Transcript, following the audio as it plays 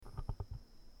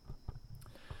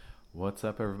What's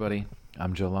up, everybody?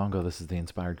 I'm Joe Longo. This is the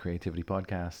Inspired Creativity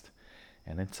Podcast,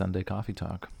 and it's Sunday Coffee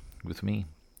Talk with me,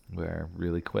 where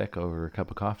really quick, over a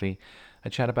cup of coffee, I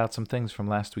chat about some things from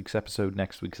last week's episode,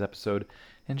 next week's episode,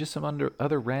 and just some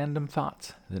other random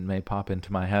thoughts that may pop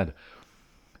into my head.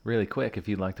 Really quick, if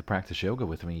you'd like to practice yoga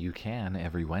with me, you can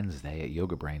every Wednesday at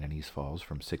Yoga Brain in East Falls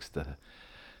from 6 to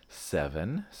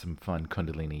 7. Some fun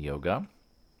Kundalini yoga.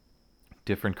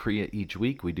 Different Kriya each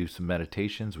week. We do some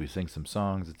meditations. We sing some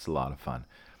songs. It's a lot of fun.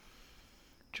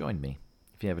 Join me.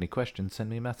 If you have any questions,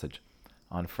 send me a message.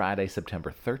 On Friday,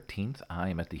 September 13th, I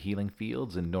am at the Healing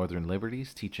Fields in Northern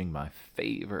Liberties teaching my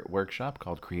favorite workshop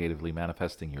called Creatively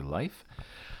Manifesting Your Life.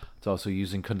 It's also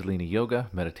using Kundalini yoga,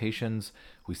 meditations.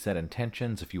 We set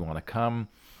intentions. If you want to come,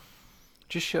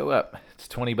 just show up. It's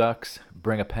 $20.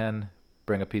 Bring a pen.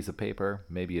 Bring a piece of paper,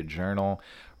 maybe a journal.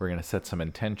 We're going to set some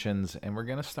intentions, and we're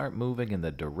going to start moving in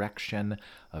the direction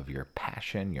of your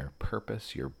passion, your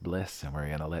purpose, your bliss, and we're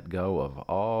going to let go of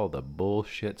all the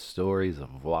bullshit stories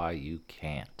of why you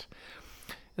can't.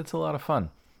 It's a lot of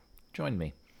fun. Join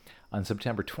me. On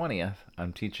September 20th,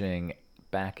 I'm teaching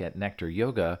back at Nectar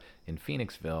Yoga in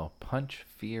Phoenixville, Punch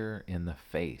Fear in the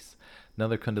Face.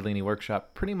 Another Kundalini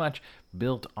workshop pretty much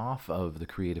built off of the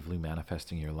Creatively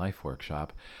Manifesting Your Life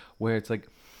workshop, where it's like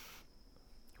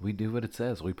we do what it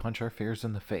says. We punch our fears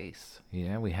in the face.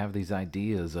 Yeah, we have these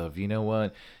ideas of, you know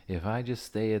what, if I just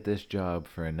stay at this job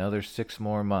for another 6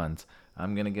 more months,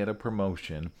 I'm going to get a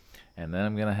promotion, and then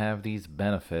I'm going to have these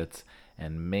benefits,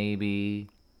 and maybe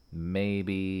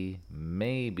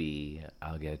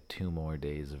I'll get 2 more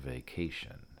days of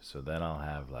vacation. So then I'll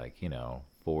have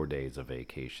 4 days of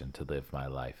vacation to live my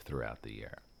life throughout the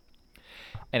year.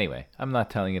 Anyway, I'm not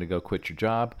telling you to go quit your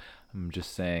job. I'm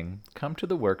just saying, come to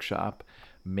the workshop.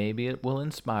 Maybe it will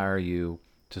inspire you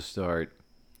to start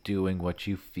doing what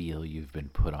you feel you've been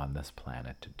put on this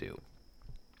planet to do.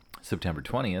 September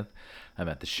 20th, I'm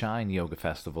at the Shine Yoga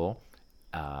Festival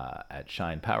at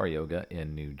Shine Power Yoga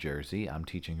in New Jersey. I'm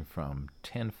teaching from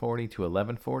 10:40 to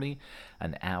 11:40,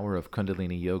 an hour of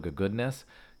Kundalini yoga goodness.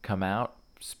 Come out,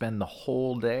 spend the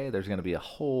whole day. There's going to be a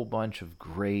whole bunch of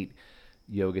great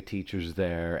yoga teachers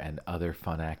there and other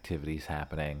fun activities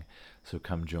happening. So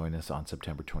come join us on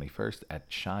September 21st at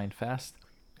Shine Fest.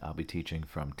 I'll be teaching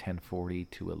from 10:40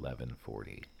 to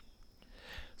 11:40.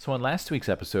 So on last week's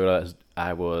episode,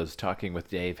 I was talking with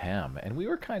Dave Hem, and we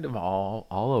were kind of all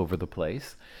over the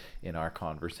place in our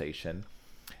conversation.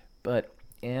 But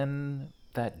in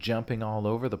that jumping all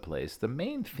over the place, the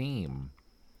main theme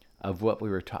of what we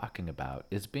were talking about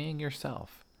is being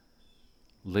yourself,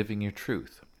 living your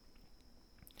truth.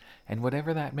 And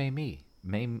whatever that may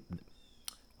mean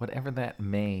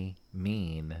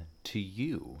to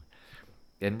you.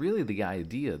 And really the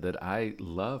idea that I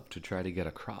love to try to get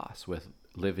across with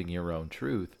living your own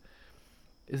truth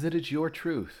is that it's your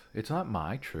truth. It's not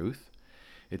my truth.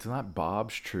 It's not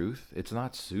Bob's truth. It's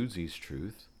not Susie's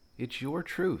truth. It's your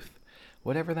truth.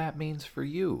 Whatever that means for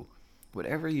you.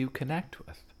 Whatever you connect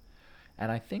with.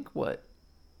 And I think what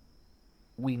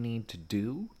we need to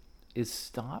do is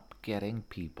stop getting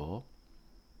people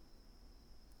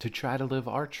to try to live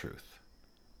our truth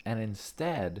and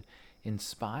instead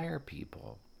inspire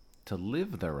people to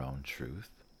live their own truth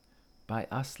by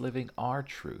us living our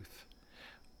truth.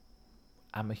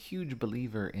 I'm a huge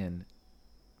believer in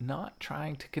not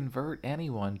trying to convert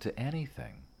anyone to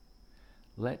anything.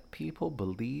 Let people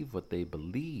believe what they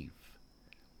believe.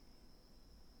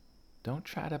 Don't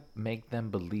try to make them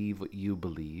believe what you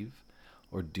believe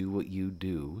or do what you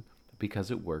do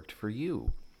because it worked for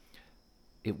you.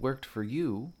 It worked for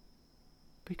you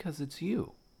because it's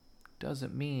you.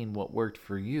 Doesn't mean what worked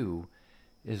for you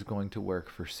is going to work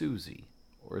for Susie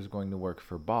or is going to work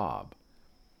for Bob.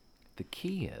 The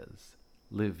key is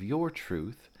live your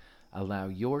truth, allow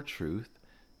your truth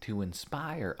to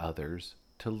inspire others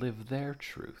to live their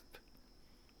truth.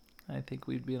 I think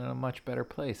we'd be in a much better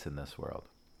place in this world.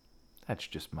 That's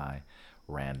just my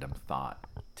random thought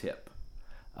tip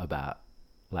about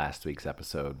last week's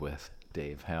episode with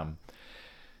Dave Hem.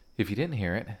 If you didn't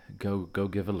hear it, go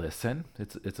give a listen.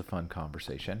 It's a fun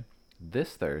conversation.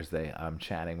 This Thursday, I'm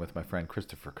chatting with my friend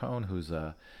Christopher Cohn, who's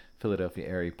a Philadelphia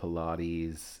area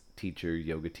Pilates teacher,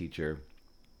 yoga teacher.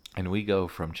 And we go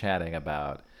from chatting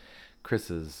about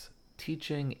Chris's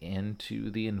teaching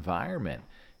into the environment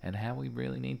and how we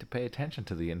really need to pay attention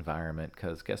to the environment,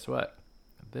 because guess what?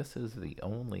 This is the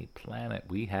only planet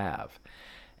we have,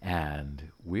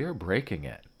 and we're breaking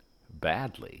it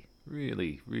badly.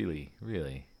 Really,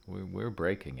 we're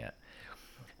breaking it.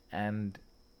 And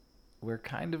we're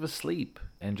kind of asleep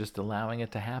and just allowing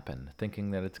it to happen,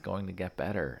 thinking that it's going to get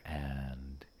better.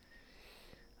 And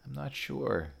I'm not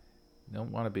sure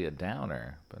Don't want to be a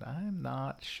downer, but I'm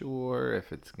not sure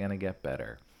if it's going to get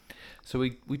better. So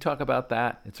we talk about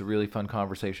that. It's a really fun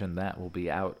conversation. That will be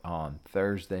out on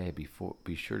Thursday.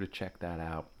 Be sure to check that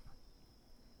out.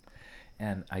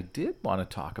 And I did want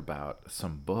to talk about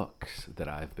some books that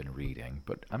I've been reading,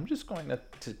 but I'm just going to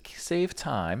save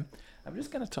time, I'm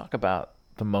just going to talk about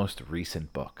the most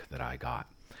recent book that I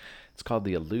got. It's called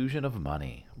The Illusion of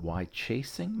Money: Why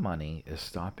Chasing Money is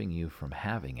Stopping You from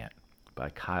Having It by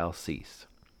Kyle Cease.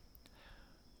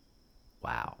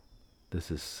 Wow, this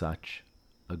is such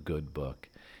a good book.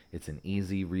 It's an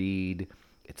easy read.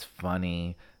 It's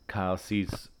funny. Kyle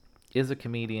Cease is a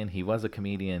comedian. He was a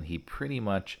comedian. He pretty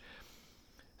much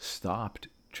stopped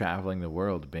traveling the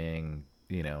world being,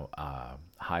 a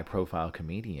high-profile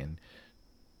comedian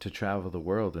to travel the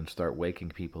world and start waking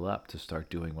people up to start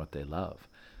doing what they love.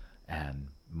 And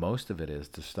most of it is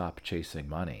to stop chasing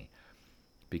money.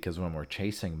 Because when we're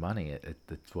chasing money,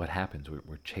 it's what happens.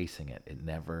 We're chasing it. It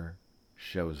never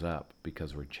shows up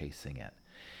because we're chasing it.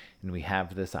 And we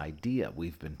have this idea.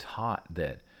 We've been taught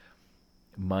that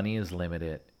money is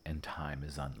limited and time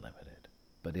is unlimited.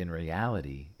 But in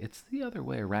reality, it's the other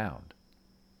way around.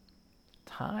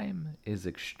 Time is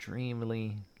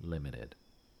extremely limited.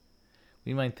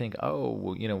 We might think,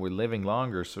 we're living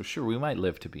longer, so sure, we might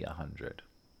live to be 100.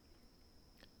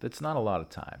 That's not a lot of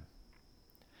time.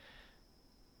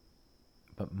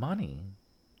 But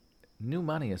new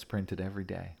money is printed every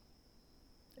day.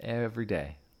 Every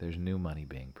day, there's new money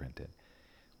being printed.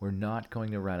 We're not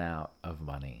going to run out of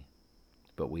money,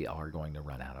 but we are going to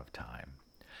run out of time.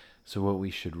 So what we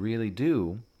should really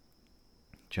do,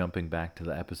 jumping back to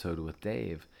the episode with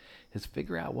Dave, is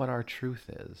figure out what our truth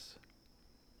is.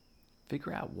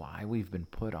 Figure out why we've been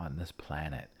put on this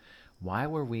planet. Why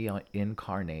were we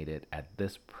incarnated at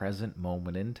this present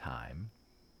moment in time?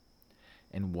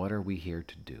 And what are we here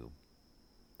to do?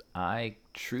 I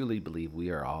truly believe we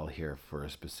are all here for a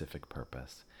specific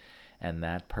purpose. And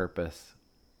that purpose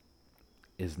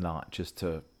is not just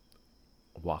to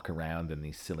walk around in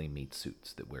these silly meat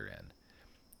suits that we're in.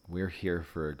 We're here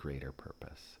for a greater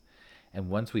purpose. And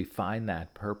once we find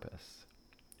that purpose,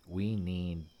 we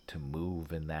need to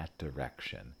move in that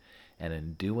direction. And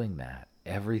in doing that,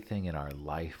 everything in our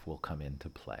life will come into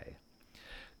play.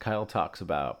 Kyle talks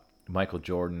about Michael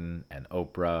Jordan and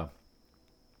Oprah.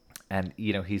 And,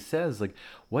 he says,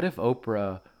 what if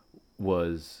Oprah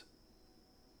was,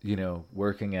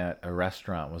 working at a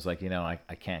restaurant, was like,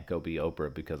 I can't go be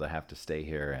Oprah because I have to stay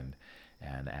here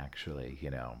and actually,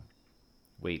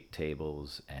 wait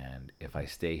tables. And if I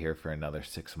stay here for another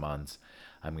 6 months,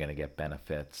 I'm going to get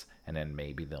benefits. And then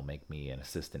maybe they'll make me an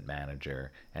assistant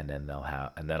manager. And then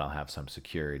I'll have some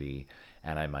security.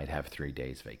 And I might have 3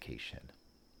 days vacation.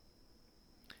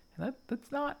 And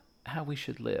that's not how we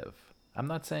should live. I'm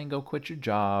not saying go quit your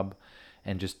job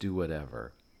and just do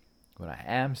whatever. What I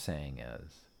am saying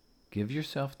is give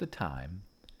yourself the time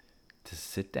to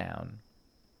sit down,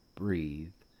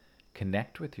 breathe,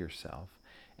 connect with yourself,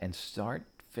 and start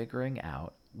figuring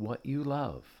out what you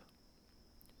love.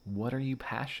 What are you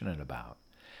passionate about?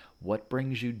 What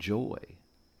brings you joy?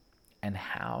 And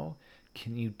how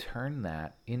can you turn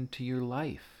that into your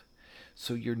life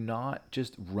so you're not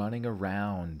just running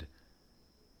around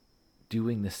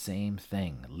doing the same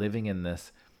thing, living in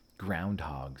this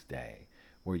Groundhog's Day,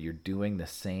 where you're doing the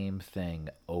same thing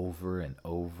over and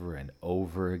over and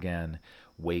over again,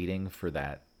 waiting for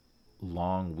that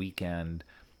long weekend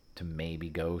to maybe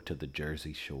go to the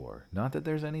Jersey Shore. Not that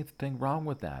there's anything wrong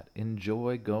with that.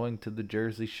 Enjoy going to the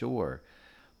Jersey Shore.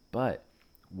 But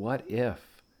what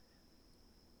if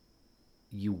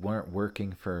you weren't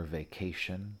working for a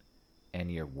vacation and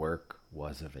your work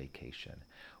was a vacation?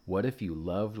 What if you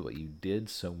loved what you did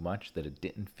so much that it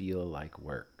didn't feel like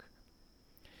work?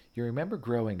 You remember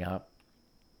growing up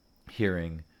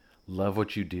hearing, love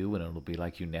what you do and it'll be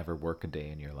like you never work a day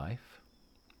in your life?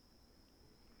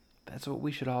 That's what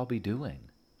we should all be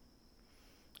doing.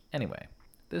 Anyway,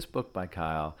 this book by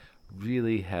Kyle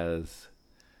really has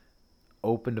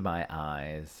opened my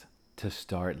eyes to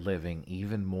start living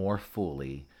even more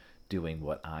fully, doing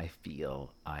what I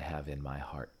feel I have in my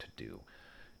heart to do,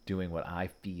 doing what I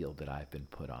feel that I've been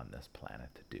put on this planet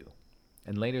to do.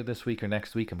 And later this week or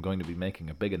next week, I'm going to be making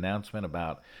a big announcement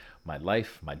about my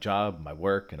life, my job, my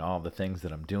work, and all the things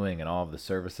that I'm doing and all of the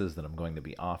services that I'm going to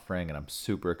be offering. And I'm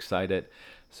super excited.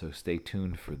 So stay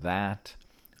tuned for that.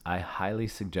 I highly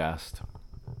suggest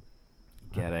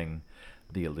getting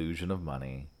The Illusion of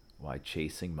Money: Why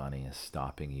Chasing Money is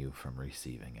Stopping You from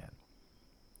Receiving It.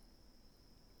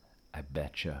 I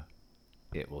betcha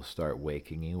it will start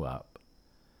waking you up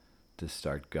to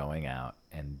start going out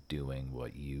and doing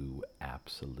what you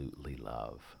absolutely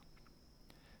love.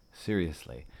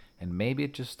 Seriously. And maybe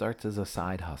it just starts as a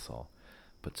side hustle,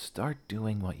 but start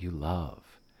doing what you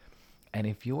love. And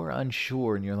if you're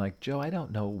unsure and you're like, Joe, I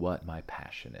don't know what my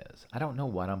passion is. I don't know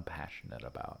what I'm passionate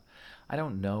about. I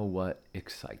don't know what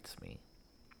excites me.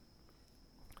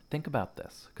 Think about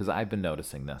this, because I've been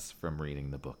noticing this from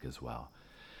reading the book as well.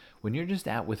 When you're just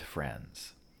out with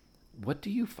friends, what do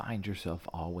you find yourself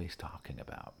always talking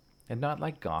about? And not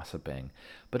like gossiping,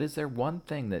 but is there one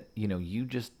thing that,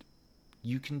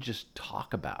 you can just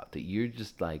talk about, that you're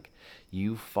just like,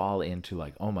 you fall into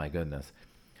like, oh my goodness.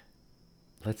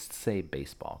 Let's say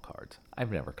baseball cards.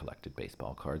 I've never collected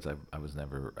baseball cards. I was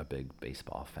never a big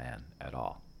baseball fan at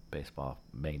all. Baseball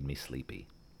made me sleepy.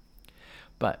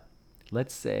 But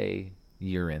let's say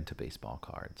you're into baseball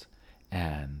cards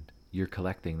and you're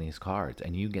collecting these cards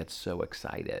and you get so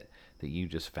excited that you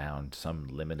just found some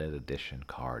limited edition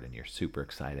card and you're super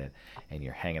excited and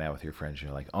you're hanging out with your friends and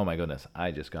you're like, oh my goodness, I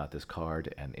just got this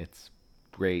card and it's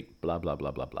great, blah, blah,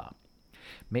 blah, blah, blah.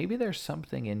 Maybe there's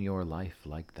something in your life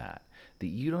like that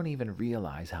you don't even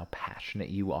realize how passionate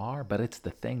you are, but it's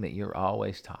the thing that you're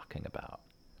always talking about.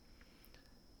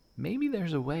 Maybe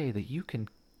there's a way that you can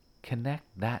connect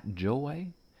that joy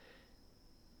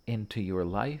into your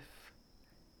life,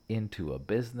 into a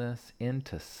business,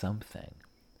 into something.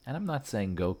 And I'm not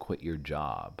saying go quit your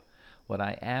job. What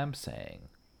I am saying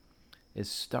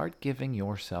is start giving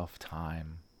yourself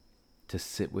time to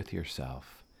sit with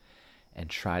yourself and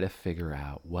try to figure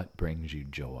out what brings you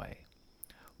joy.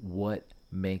 What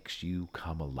makes you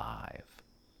come alive?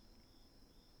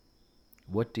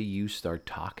 What do you start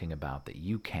talking about that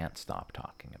you can't stop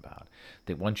talking about?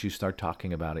 That once you start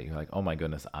talking about it, you're like, oh my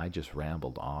goodness, I just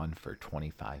rambled on for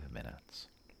 25 minutes.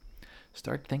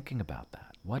 Start thinking about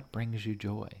that. What brings you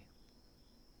joy?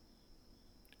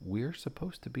 We're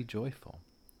supposed to be joyful.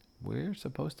 We're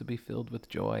supposed to be filled with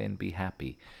joy and be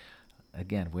happy.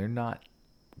 Again, we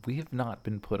have not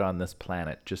been put on this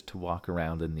planet just to walk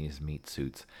around in these meat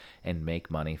suits and make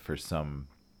money for some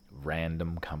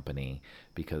random company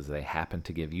because they happen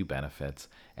to give you benefits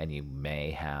and you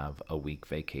may have a week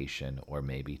vacation or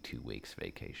maybe 2 weeks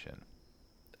vacation.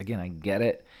 Again, I get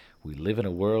it. We live in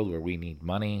a world where we need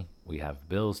money. We have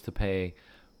bills to pay.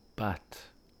 But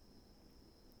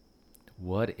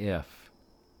what if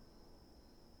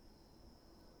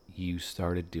you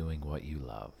started doing what you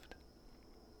loved?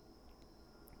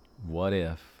 What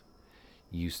if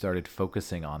you started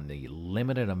focusing on the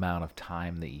limited amount of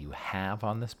time that you have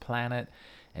on this planet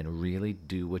and really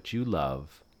do what you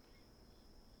love?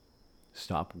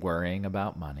 Stop worrying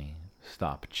about money.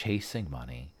 Stop chasing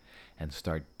money. And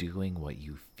start doing what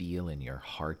you feel in your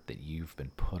heart that you've been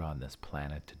put on this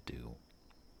planet to do.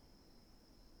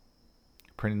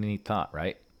 Pretty neat thought,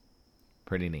 right?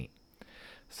 Pretty neat.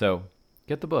 So,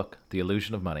 get the book, The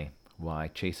Illusion of Money, Why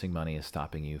Chasing Money is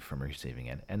Stopping You from Receiving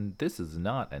It. And this is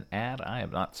not an ad. I am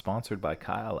not sponsored by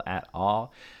Kyle at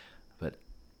all. But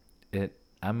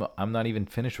I'm not even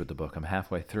finished with the book. I'm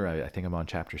halfway through. I think I'm on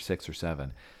chapter 6 or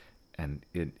 7. And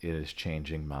it is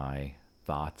changing my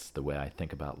thoughts, the way I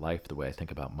think about life, the way I think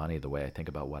about money, the way I think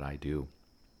about what I do.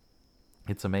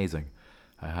 It's amazing.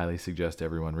 I highly suggest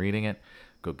everyone reading it.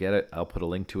 Go get it. I'll put a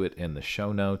link to it in the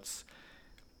show notes.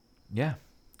 Yeah,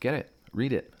 get it.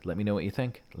 Read it. Let me know what you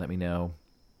think. Let me know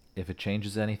if it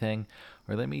changes anything,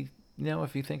 or let me know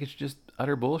if you think it's just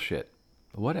utter bullshit.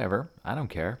 Whatever. I don't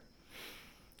care.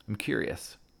 I'm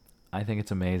curious. I think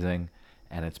it's amazing.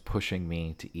 And it's pushing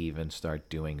me to even start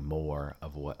doing more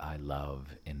of what I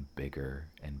love in bigger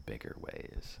and bigger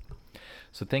ways.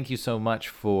 So thank you so much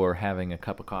for having a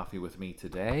cup of coffee with me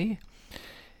today.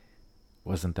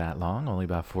 Wasn't that long, only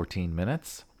about 14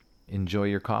 minutes. Enjoy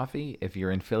your coffee. If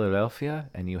you're in Philadelphia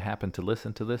and you happen to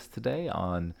listen to this today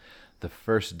on the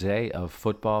first day of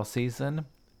football season,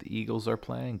 the Eagles are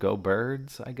playing. Go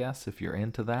Birds, I guess, if you're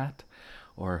into that,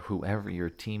 or whoever your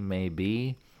team may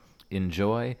be.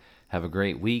 Enjoy. Have a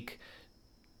great week.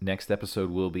 Next episode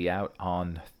will be out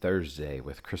on Thursday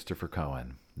with Christopher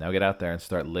Cohen. Now get out there and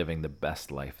start living the best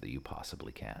life that you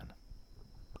possibly can.